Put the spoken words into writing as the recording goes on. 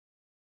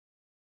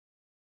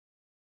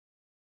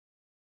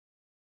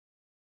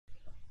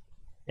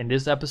In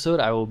this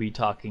episode, I will be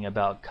talking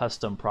about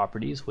custom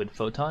properties with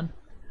Photon.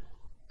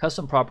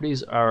 Custom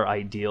properties are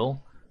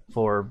ideal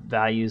for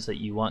values that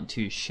you want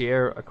to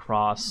share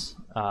across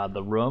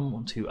the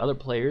room to other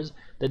players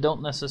that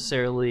don't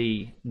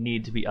necessarily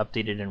need to be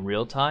updated in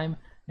real time,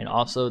 and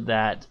also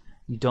that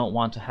you don't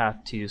want to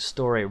have to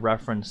store a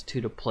reference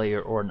to the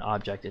player or an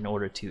object in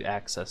order to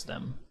access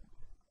them.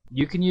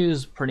 You can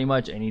use pretty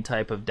much any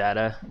type of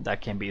data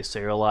that can be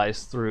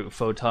serialized through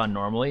Photon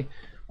normally.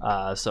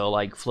 So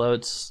like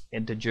floats,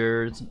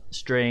 integers,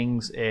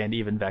 strings, and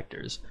even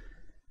vectors.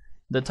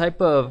 The type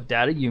of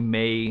data you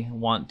may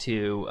want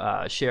to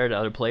share to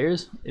other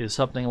players is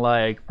something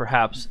like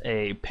perhaps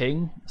a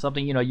ping,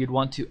 something you'd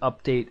want to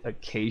update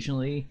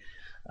occasionally,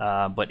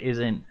 but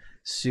isn't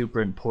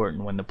super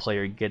important when the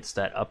player gets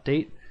that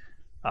update.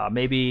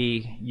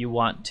 Maybe you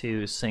want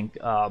to sync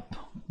up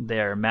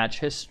their match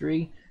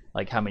history,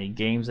 like how many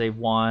games they've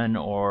won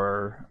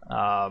or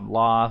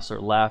lost or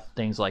left,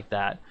 things like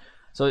that.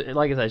 So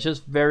like I said, it's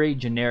just very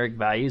generic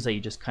values that you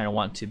just kind of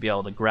want to be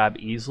able to grab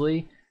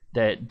easily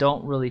that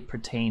don't really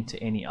pertain to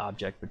any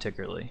object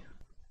particularly.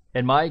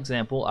 In my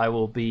example, I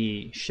will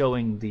be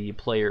showing the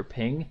player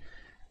ping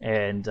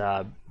and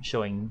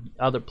showing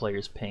other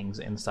players' pings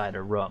inside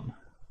a room.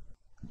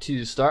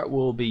 To start,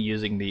 we'll be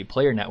using the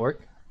player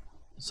network.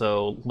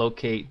 So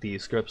locate the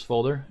scripts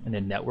folder and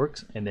then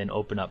networks, and then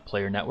open up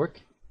player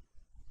network.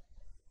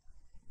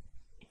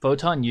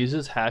 Photon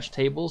uses hash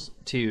tables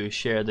to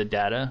share the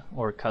data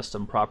or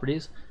custom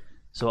properties,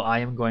 so I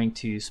am going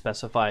to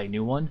specify a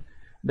new one.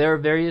 There are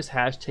various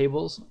hash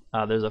tables.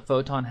 There's a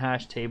Photon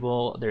hash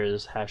table,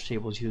 there's hash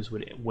tables used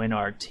with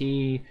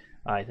WinRT,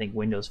 I think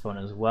Windows Phone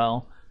as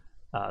well.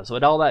 So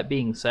with all that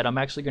being said, I'm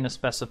actually going to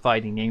specify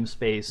the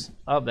namespace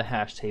of the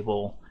hash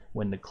table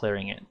when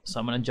declaring it. So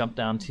I'm going to jump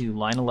down to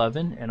line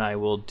 11 and I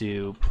will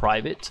do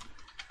private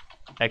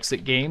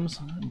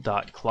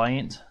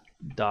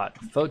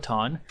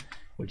exitgames.client.photon,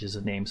 which is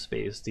a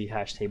namespace. The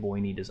hash table we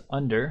need is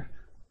under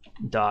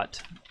dot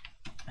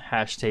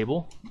hash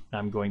table.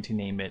 I'm going to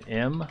name it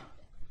M.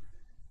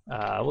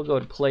 We'll go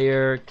to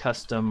player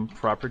custom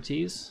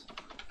properties.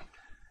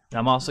 And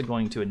I'm also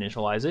going to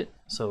initialize it,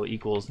 so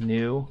equals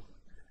new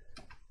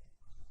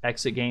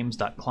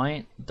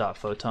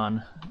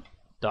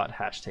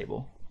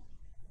exitgames.client.photon.hashtable.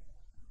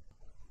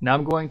 Now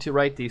I'm going to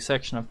write the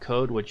section of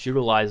code which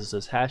utilizes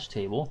this hash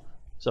table.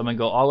 So I'm going to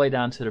go all the way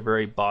down to the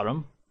very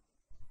bottom,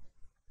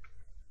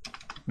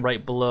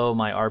 right below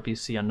my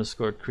RPC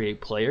underscore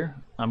create player.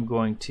 I'm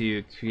going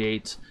to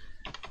create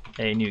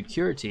a new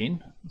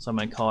coroutine, so I'm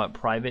going to call it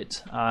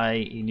private I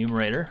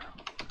enumerator,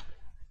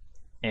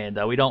 and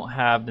we don't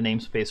have the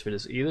namespace for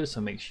this either,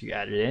 so make sure you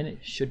add it in. It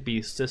should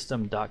be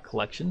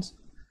system.collections.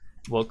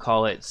 We'll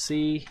call it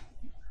c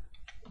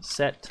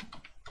set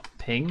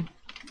ping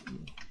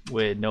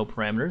with no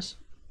parameters,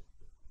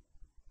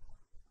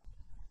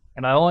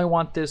 and I only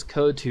want this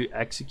code to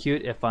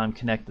execute if I'm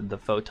connected to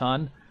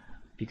Photon,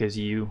 because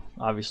you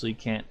obviously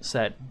can't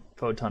set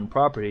Photon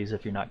properties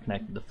if you're not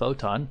connected to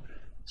Photon.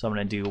 So I'm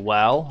going to do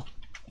while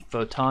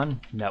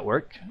Photon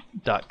network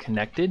dot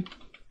connected.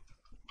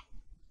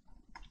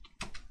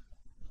 I'm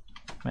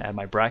going to add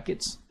my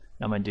brackets.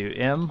 I'm going to do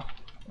m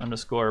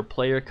underscore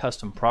player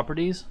custom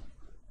properties,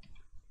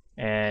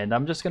 and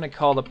I'm just going to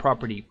call the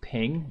property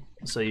ping.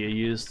 So you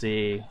use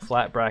the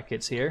flat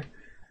brackets here,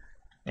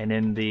 and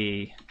in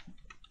the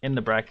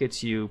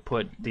brackets you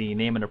put the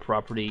name of the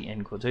property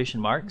in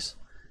quotation marks.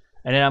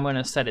 And then I'm going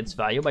to set its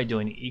value by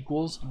doing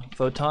equals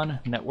Photon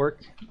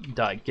network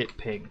dot get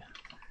ping.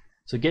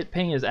 So get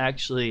ping is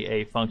actually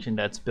a function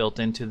that's built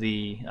into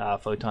the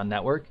Photon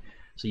network,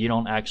 so you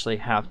don't actually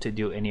have to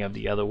do any of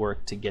the other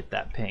work to get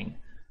that ping.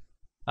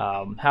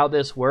 How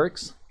this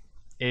works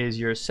is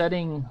you're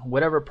setting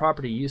whatever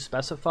property you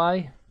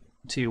specify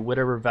to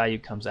whatever value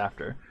comes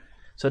after.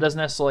 So it doesn't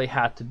necessarily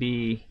have to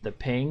be the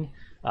ping.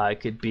 It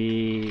could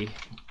be,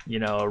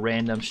 a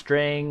random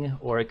string,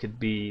 or it could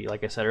be,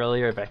 like I said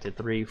earlier,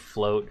 vector3,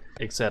 float,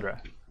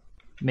 etc.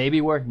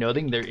 Maybe worth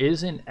noting, there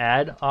is an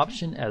add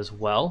option as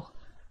well.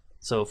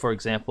 So for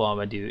example, I'm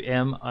going to do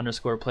m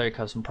underscore player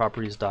custom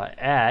properties dot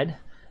add.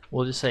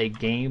 We'll just say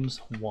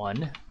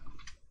games1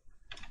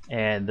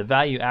 and the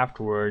value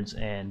afterwards,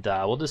 and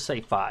we'll just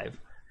say 5.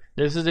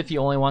 This is if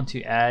you only want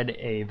to add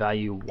a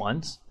value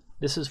once.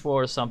 This is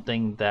for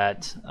something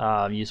that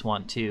you just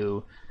want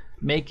to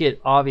make it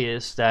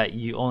obvious that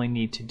you only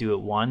need to do it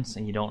once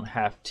and you don't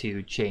have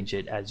to change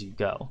it as you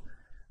go.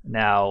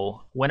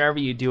 Now, whenever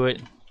you do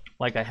it,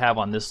 like I have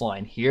on this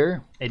line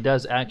here, it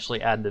does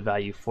actually add the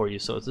value for you.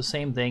 So it's the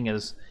same thing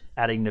as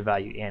adding the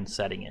value and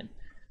setting it.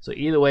 So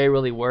either way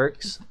really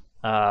works.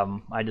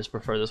 I just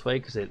prefer this way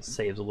because it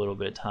saves a little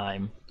bit of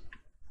time.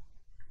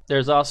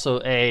 There's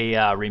also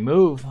a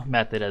remove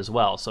method as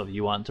well. So if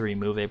you want to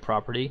remove a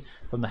property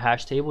from the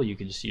hash table, you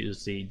can just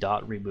use the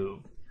dot remove.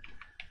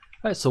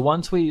 Alright, so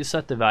once we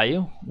set the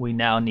value, we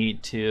now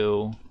need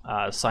to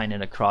sign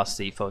in across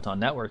the Photon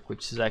network,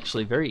 which is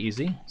actually very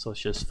easy. So it's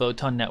just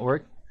Photon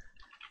network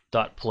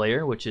dot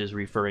player, which is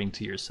referring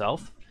to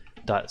yourself,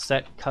 dot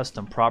set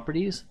custom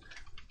properties,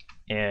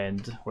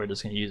 and we're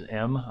just going to use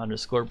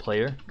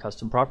m_player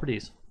custom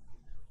properties.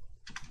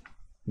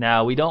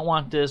 Now we don't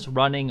want this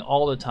running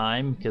all the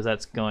time because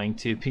that's going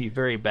to be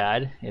very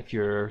bad if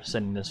you're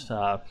sending this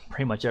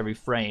pretty much every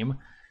frame.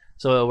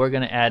 So we're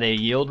going to add a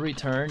yield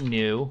return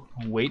new,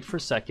 wait for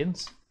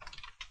seconds.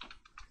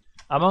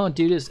 I'm going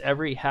to do this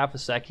every half a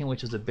second,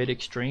 which is a bit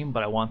extreme,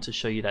 but I want to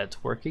show you that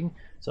it's working,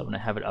 so I'm going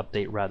to have it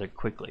update rather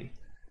quickly.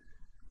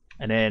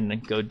 And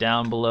then go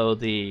down below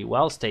the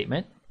while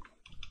statement.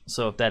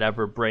 So if that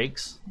ever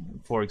breaks,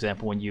 for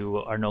example, when you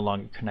are no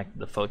longer connected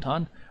to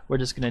Photon, we're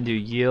just going to do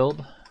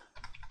yield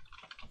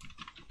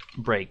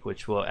break,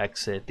 which will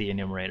exit the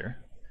enumerator.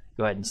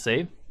 Go ahead and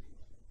save.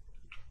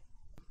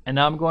 And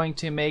now I'm going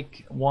to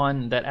make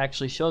one that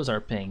actually shows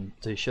our ping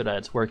to show that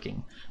it's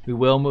working. We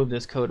will move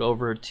this code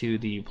over to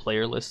the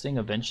player listing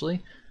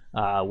eventually,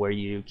 where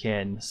you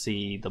can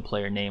see the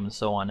player name and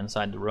so on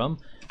inside the room.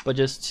 But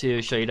just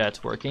to show you that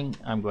it's working,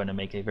 I'm going to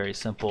make a very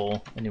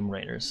simple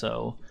enumerator.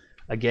 So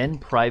again,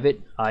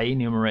 private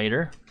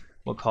enumerator.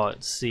 We'll call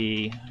it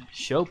C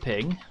show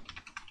ping.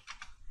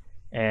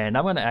 And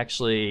I'm going to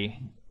actually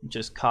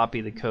just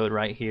copy the code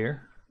right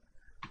here,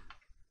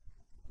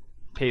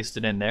 paste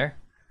it in there.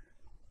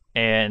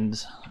 And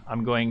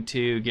I'm going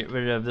to get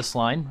rid of this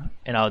line,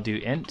 and I'll do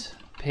int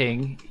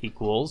ping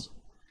equals.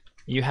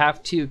 You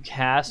have to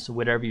cast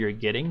whatever you're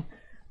getting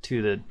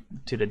to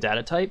the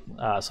data type.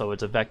 So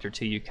it's a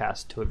vector2, you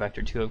cast to a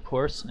vector2, of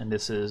course, and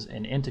this is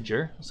an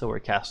integer, so we're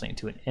casting it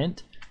to an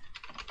int.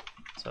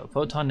 So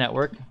Photon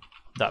network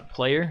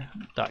player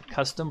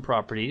custom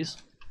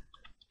properties,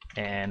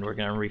 and we're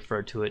going to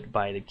refer to it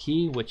by the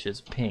key, which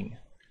is ping.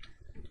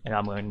 And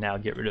I'm going to now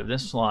get rid of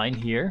this line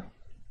here.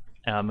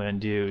 And I'm going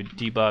to do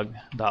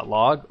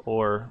debug.log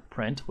or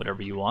print,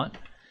 whatever you want.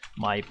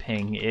 My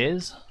ping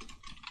is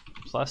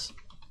plus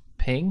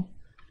ping,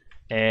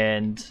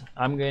 and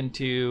I'm going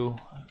to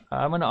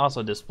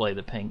also display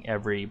the ping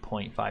every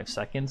 0.5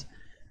 seconds,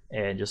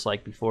 and just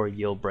like before,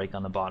 yield break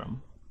on the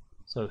bottom.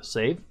 So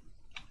save.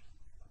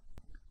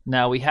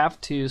 Now we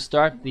have to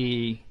start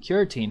the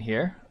coroutine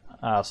here,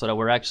 so that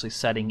we're actually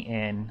setting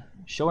in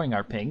showing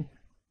our ping.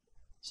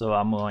 So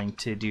I'm going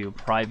to do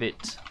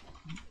private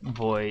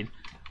void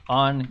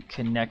on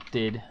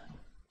connected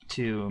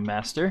to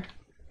master.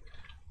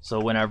 So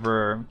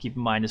whenever, keep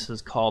in mind this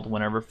is called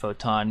whenever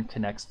Photon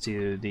connects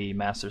to the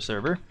master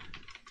server.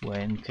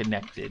 When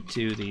connected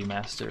to the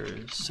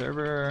master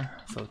server,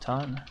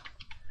 Photon,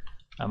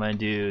 I'm going to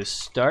do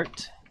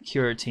start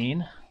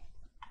coroutine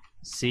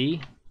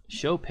C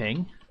show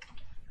ping.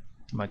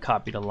 I'm going to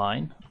copy the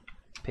line,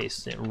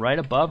 paste it right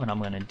above, and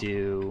I'm going to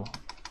do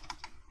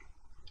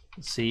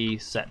C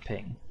set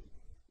ping.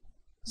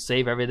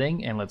 Save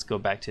everything, and let's go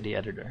back to the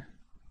editor.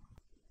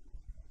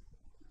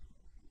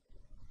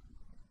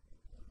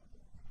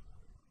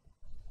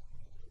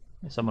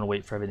 So I'm going to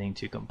wait for everything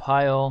to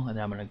compile, and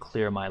then I'm going to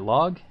clear my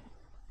log,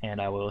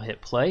 and I will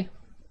hit play.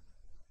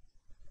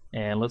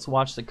 And let's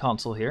watch the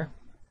console here.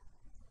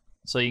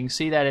 So you can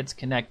see that it's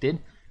connected,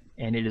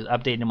 and it is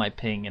updating my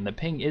ping, and the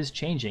ping is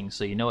changing,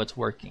 so you know it's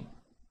working.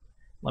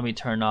 Let me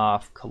turn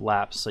off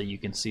collapse so you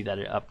can see that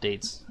it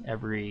updates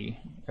every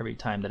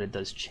time that it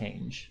does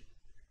change.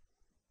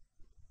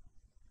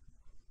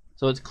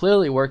 So it's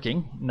clearly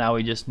working. Now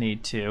we just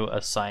need to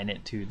assign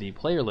it to the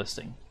player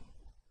listing.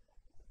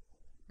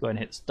 Go ahead and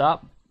hit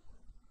stop.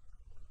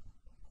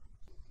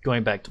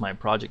 Going back to my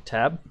project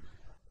tab,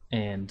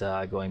 and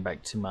going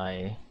back to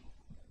my,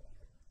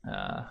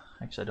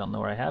 actually I don't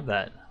know where I have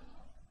that.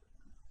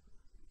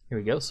 Here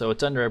we go. So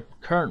it's under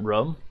current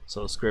room,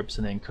 so scripts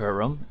and then current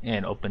room,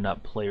 and open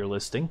up player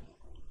listing.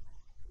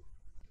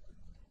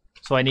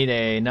 So I need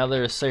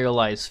another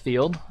serialized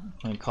field. I'm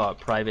going to call it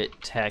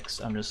private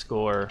text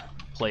underscore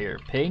player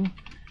ping.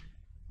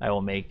 I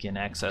will make an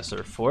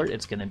accessor for it.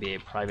 It's going to be a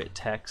private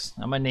text.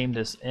 I'm going to name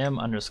this m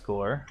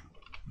underscore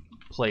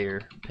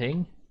player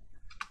ping.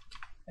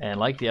 And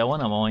like the other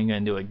one, I'm only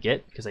going to do a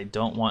get because I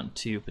don't want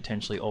to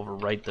potentially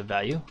overwrite the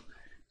value.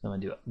 So I'm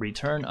going to do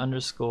return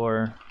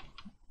underscore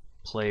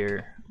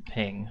player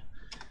ping.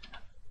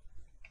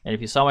 And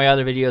if you saw my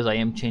other videos, I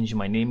am changing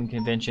my naming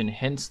convention,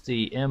 hence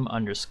the m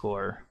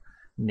underscore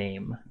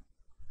name.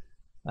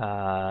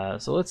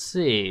 So let's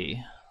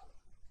see.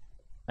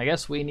 I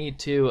guess we need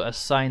to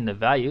assign the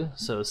value,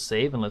 so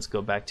save, and let's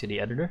go back to the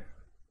editor.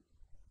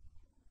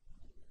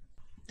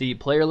 The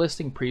player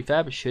listing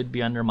prefab should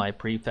be under my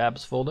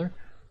prefabs folder,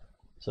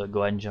 so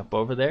go ahead and jump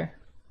over there.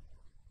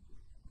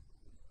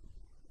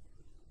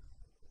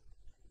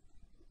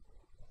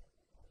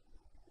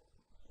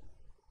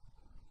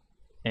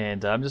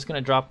 And I'm just going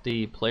to drop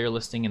the player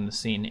listing in the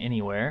scene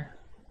anywhere,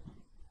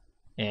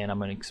 and I'm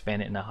going to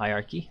expand it in a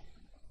hierarchy.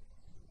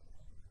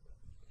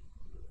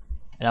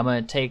 And I'm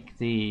going to take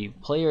the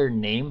player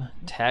name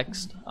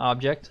text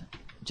object,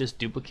 just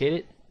duplicate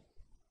it,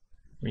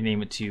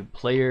 rename it to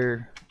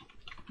player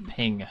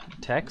ping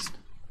text.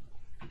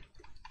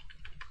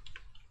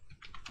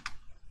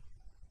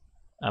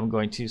 I'm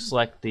going to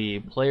select the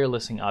player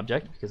listing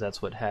object because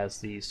that's what has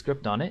the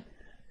script on it.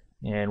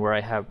 And where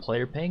I have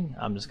player ping,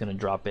 I'm just going to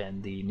drop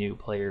in the new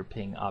player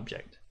ping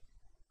object.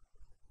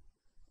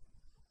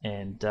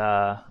 And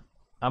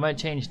I'm going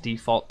to change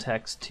default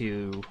text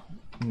to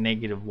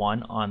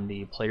 -1 on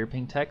the player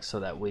ping text so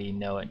that we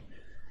know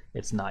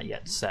it's not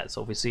yet set.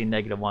 So if we see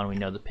 -1, we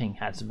know the ping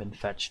hasn't been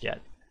fetched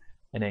yet.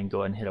 And then go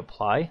ahead and hit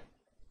apply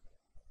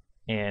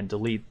and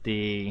delete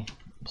the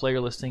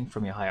player listing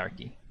from your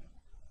hierarchy.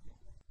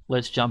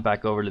 Let's jump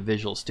back over to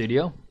Visual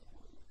Studio,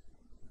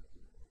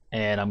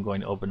 and I'm going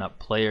to open up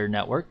Player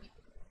Network.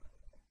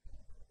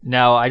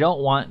 Now I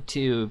don't want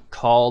to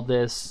call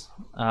this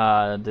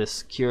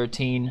this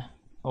coroutine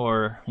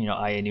or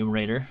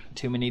IEnumerator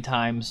too many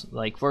times.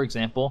 Like for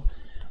example,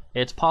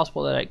 it's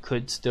possible that it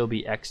could still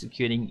be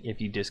executing if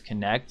you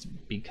disconnect,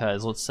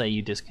 because let's say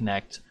you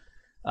disconnect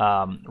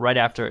right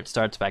after it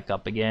starts back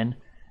up again,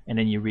 and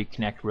then you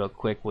reconnect real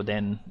quick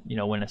within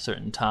a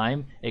certain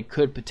time, it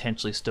could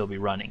potentially still be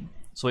running.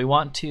 So we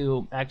want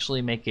to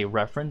actually make a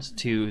reference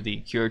to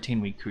the coroutine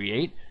we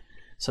create,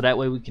 so that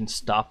way we can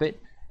stop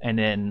it and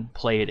then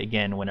play it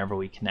again whenever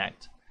we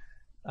connect.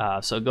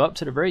 So go up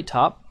to the very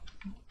top,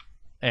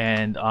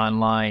 and on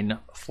line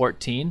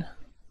 14,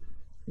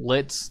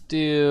 let's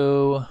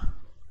do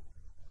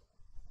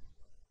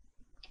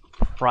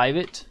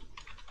private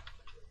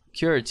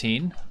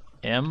coroutine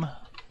m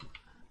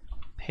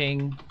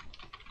ping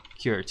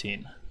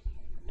coroutine.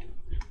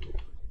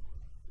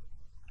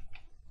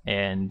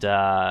 And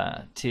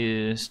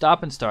to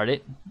stop and start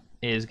it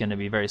is going to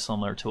be very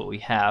similar to what we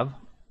have.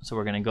 So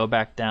we're going to go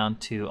back down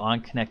to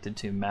unconnected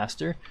to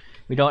master.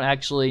 We don't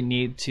actually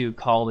need to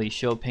call the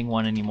show ping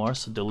one anymore,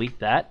 so delete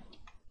that.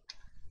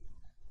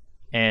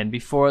 And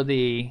before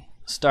the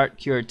start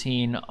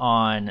coroutine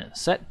on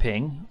set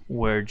ping,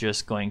 we're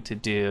just going to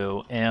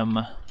do m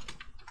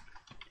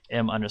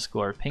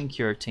underscore ping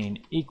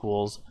coroutine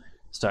equals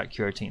start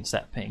coroutine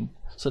set ping.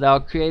 So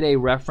that'll create a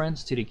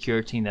reference to the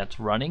coroutine that's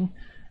running,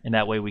 and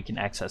that way we can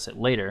access it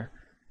later,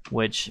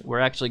 which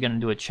we're actually going to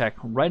do a check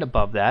right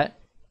above that.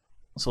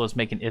 So let's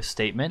make an if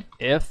statement.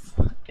 If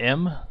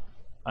m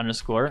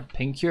underscore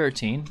ping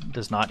coroutine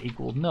does not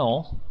equal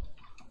null,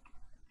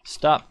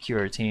 stop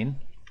coroutine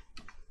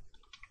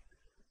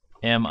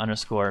m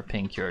underscore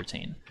ping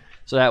coroutine.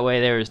 So that way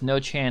there is no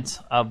chance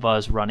of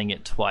us running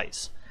it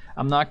twice.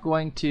 I'm not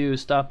going to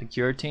stop the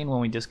coroutine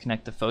when we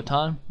disconnect the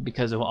Photon,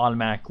 because it will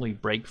automatically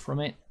break from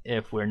it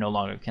if we're no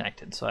longer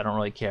connected, so I don't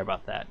really care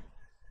about that.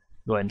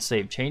 Go ahead and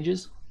save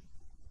changes.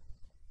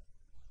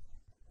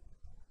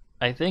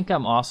 I think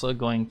I'm also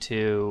going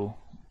to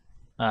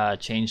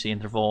change the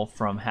interval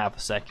from half a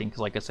second,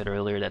 because like I said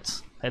earlier,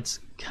 that's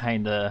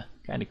kind of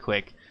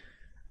quick.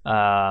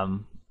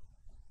 I'm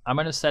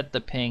going to set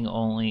the ping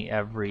only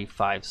every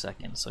 5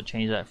 seconds, so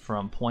change that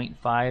from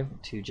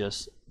 0.5 to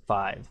just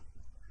 5.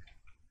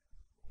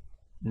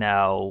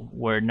 Now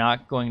we're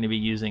not going to be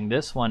using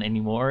this one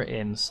anymore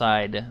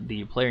inside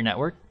the player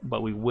network,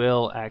 but we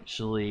will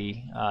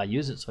actually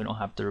use it so we don't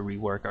have to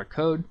rework our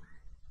code.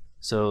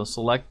 So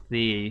select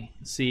the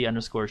C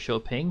underscore show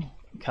ping,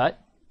 cut,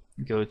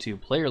 go to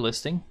player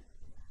listing.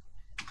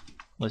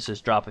 Let's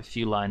just drop a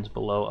few lines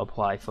below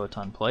apply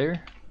Photon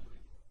player,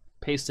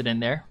 paste it in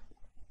there.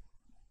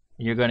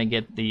 You're going to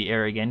get the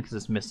error again because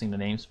it's missing the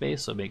namespace,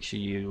 so make sure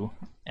you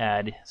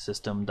add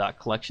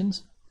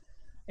system.collections.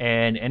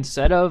 And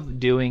instead of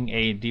doing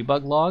a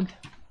debug log,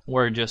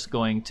 we're just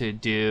going to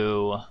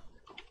do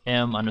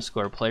m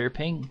underscore player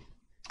ping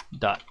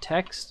dot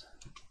text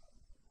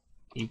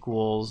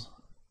equals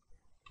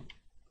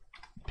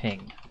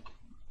ping.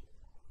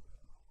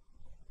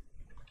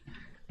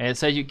 And it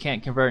says you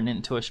can't convert it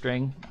into a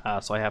string,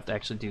 so I have to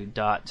actually do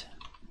dot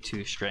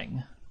to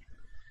string.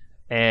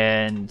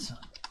 And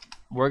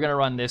we're gonna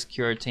run this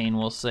coroutine,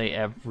 we'll say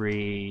I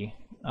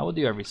will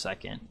do every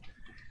second.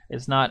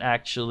 It's not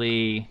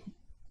actually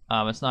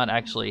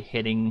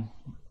hitting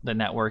the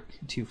network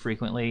too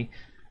frequently,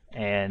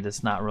 and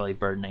it's not really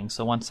burdening,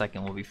 so 1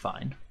 second will be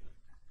fine.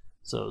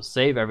 So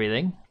save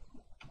everything,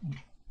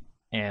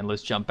 and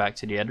let's jump back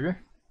to the editor.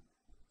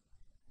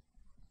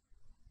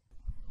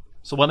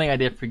 So one thing I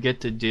did forget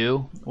to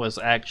do was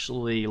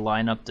actually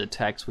line up the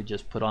text we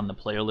just put on the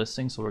player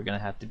listing, so we're going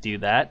to have to do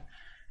that.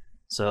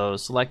 So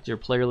select your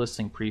player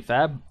listing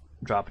prefab,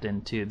 drop it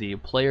into the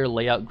player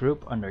layout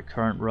group under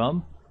current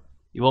room.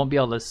 You won't be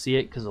able to see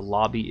it because the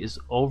lobby is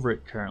over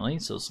it currently,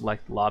 so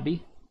select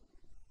lobby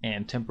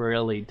and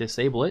temporarily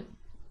disable it.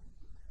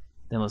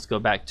 Then let's go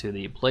back to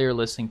the player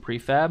listing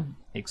prefab,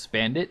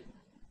 expand it,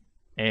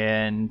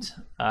 and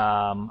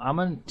I'm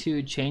going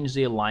to change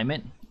the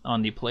alignment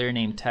on the player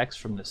name text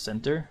from the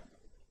center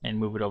and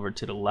move it over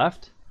to the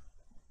left.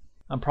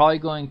 I'm probably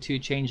going to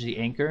change the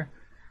anchor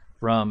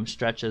from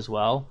stretch as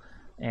well,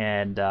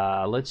 and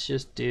let's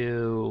just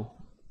do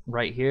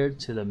right here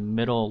to the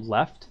middle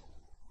left,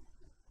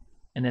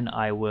 and then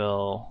I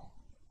will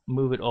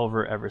move it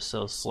over ever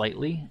so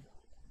slightly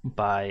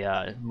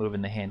by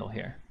moving the handle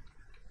here.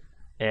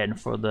 And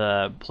for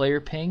the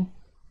player ping,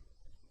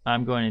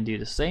 I'm going to do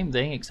the same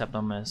thing, except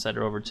I'm going to set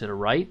it over to the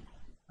right.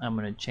 I'm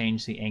going to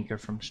change the anchor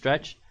from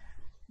stretch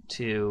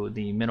to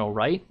the middle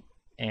right,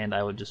 and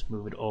I would just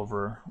move it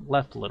over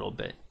left a little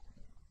bit.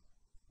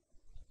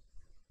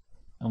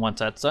 And once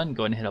that's done,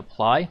 go ahead and hit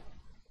apply.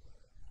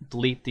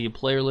 delete the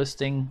player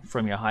listing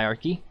from your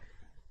hierarchy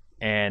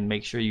and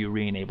make sure you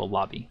re-enable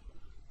lobby.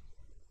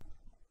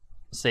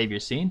 Save your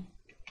scene.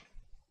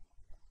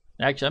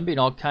 Actually, I'm being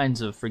all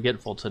kinds of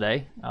forgetful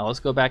today. Let's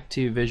go back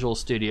to Visual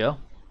Studio.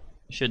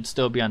 Should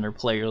still be under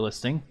player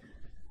listing.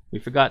 We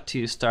forgot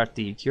to start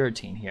the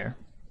curatein here.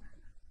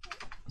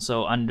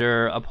 So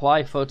under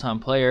apply Photon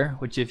player,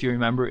 which if you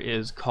remember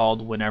is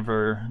called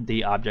whenever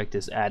the object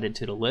is added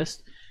to the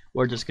list,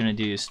 we're just going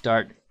to do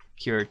start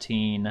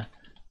curatein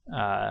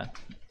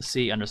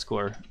C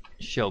underscore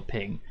show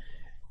ping.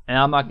 And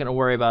I'm not going to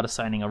worry about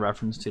assigning a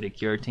reference to the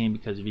curatein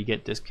because if you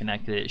get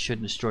disconnected, it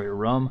should destroy your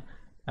room,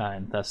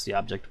 and thus the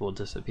object will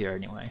disappear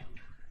anyway.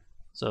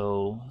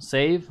 So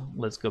save.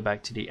 Let's go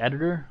back to the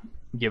editor,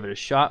 give it a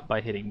shot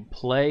by hitting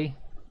play.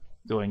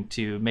 Going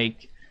to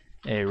make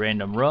a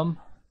random room.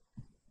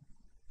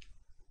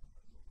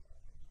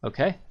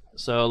 Okay,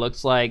 so it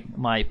looks like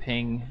my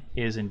ping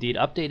is indeed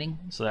updating,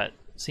 so that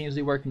seems to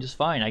be working just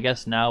fine. I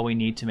guess now we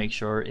need to make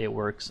sure it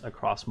works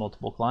across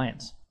multiple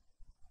clients.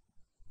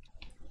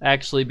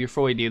 Actually,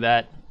 before we do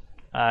that,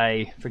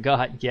 I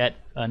forgot yet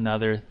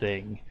another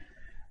thing.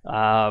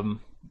 Sorry,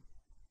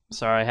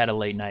 I had a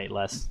late night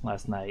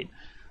last night.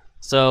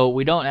 So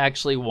we don't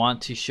actually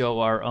want to show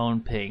our own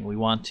ping. We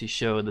want to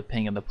show the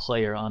ping of the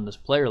player on this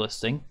player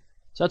listing.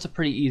 So that's a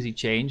pretty easy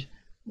change.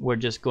 We're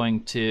just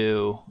going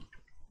to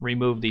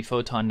remove the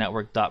Photon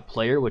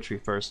network.player, which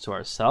refers to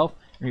ourselves,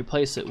 and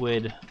replace it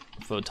with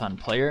Photon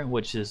player,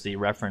 which is the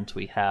reference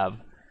we have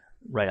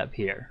right up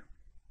here.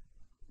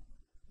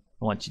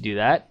 Once you do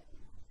that,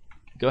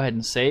 go ahead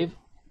and save.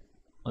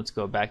 Let's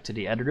go back to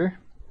the editor.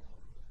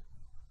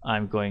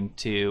 I'm going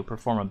to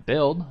perform a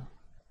build.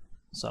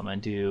 So I'm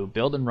going to do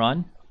build and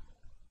run.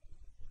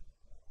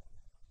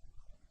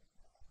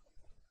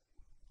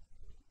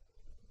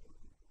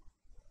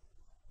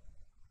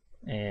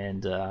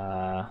 And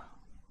let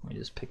me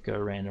just pick a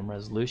random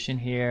resolution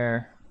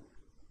here.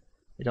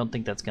 I don't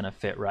think that's going to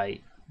fit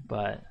right,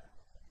 but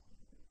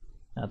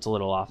that's a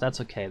little off.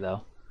 That's okay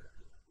though.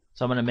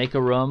 So I'm going to make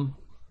a room,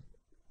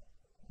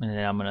 and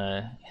then I'm going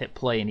to hit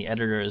play in the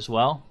editor as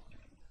well.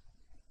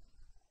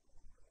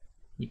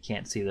 You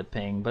can't see the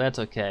ping, but that's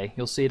okay.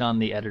 You'll see it on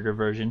the editor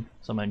version.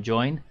 So I'm going to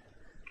join,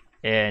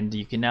 and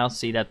you can now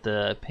see that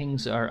the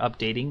pings are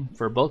updating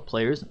for both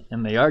players,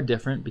 and they are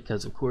different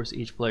because of course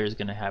each player is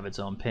going to have its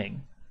own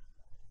ping.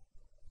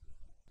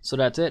 So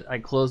that's it. I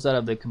closed out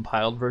of the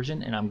compiled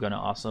version, and I'm going to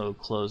also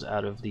close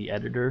out of the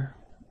editor,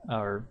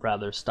 or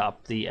rather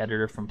stop the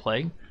editor from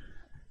playing.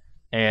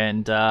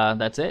 And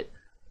that's it.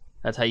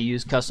 That's how you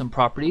use custom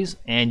properties,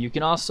 and you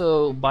can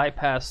also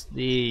bypass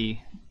the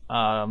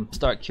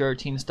start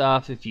curatein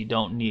stuff if you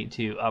don't need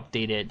to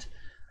update it,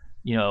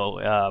 you know,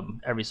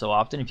 every so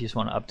often. If you just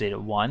want to update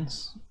it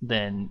once,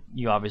 then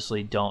you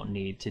obviously don't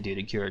need to do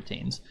the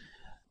curateins.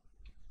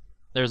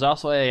 There's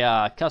also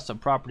a custom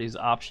properties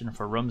option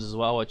for rooms as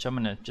well, which I'm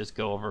going to just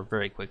go over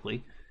very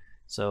quickly.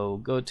 So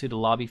go to the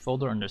lobby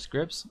folder under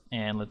scripts,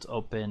 and let's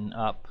open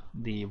up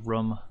the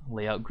room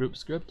layout group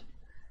script.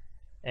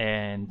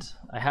 And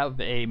I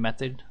have a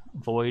method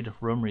void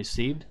room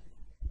received.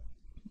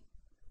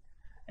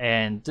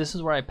 And this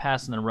is where I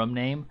pass in the room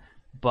name,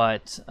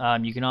 but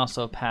you can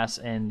also pass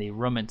in the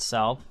room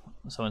itself.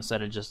 So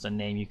instead of just a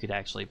name, you could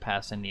actually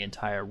pass in the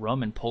entire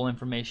room and pull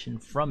information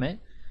from it.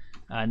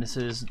 And this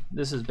is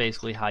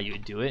basically how you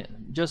would do it,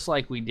 just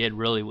like we did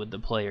really with the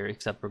player,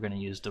 except we're going to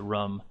use the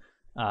room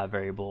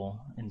variable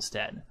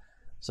instead.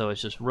 So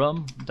it's just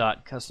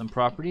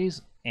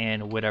room.customProperties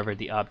and whatever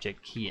the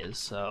object key is.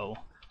 So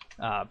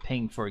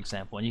ping, for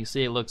example, and you can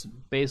see it looks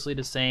basically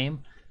the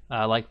same.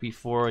 Like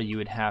before, you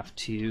would have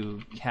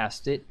to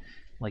cast it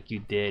like you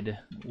did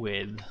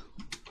with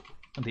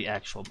the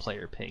actual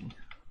player ping.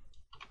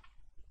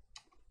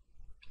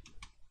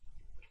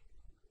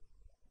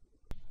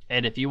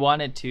 And if you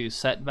wanted to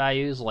set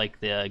values like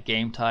the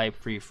game type,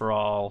 free for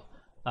all,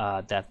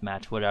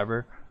 deathmatch,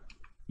 whatever,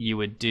 you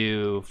would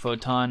do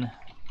photon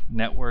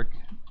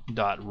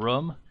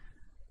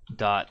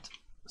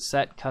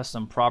network.room.set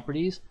custom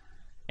properties,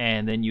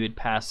 and then you would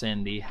pass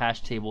in the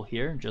hash table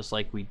here, just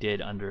like we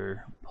did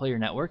under player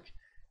network,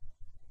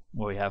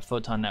 where we have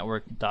photon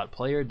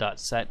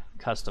network.player.set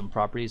custom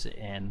properties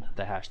and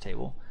the hash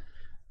table.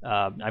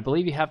 I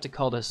believe you have to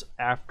call this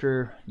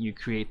after you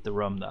create the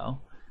room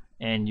though,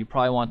 and you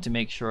probably want to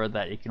make sure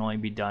that it can only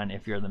be done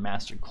if you're the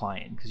master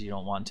client, because you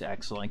don't want to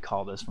accidentally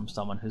call this from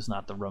someone who's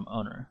not the room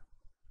owner.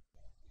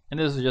 And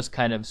this is just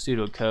kind of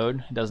pseudo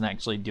code. It doesn't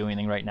actually do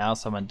anything right now,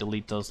 so I'm going to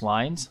delete those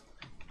lines,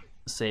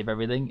 save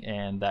everything,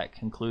 and that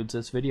concludes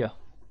this video.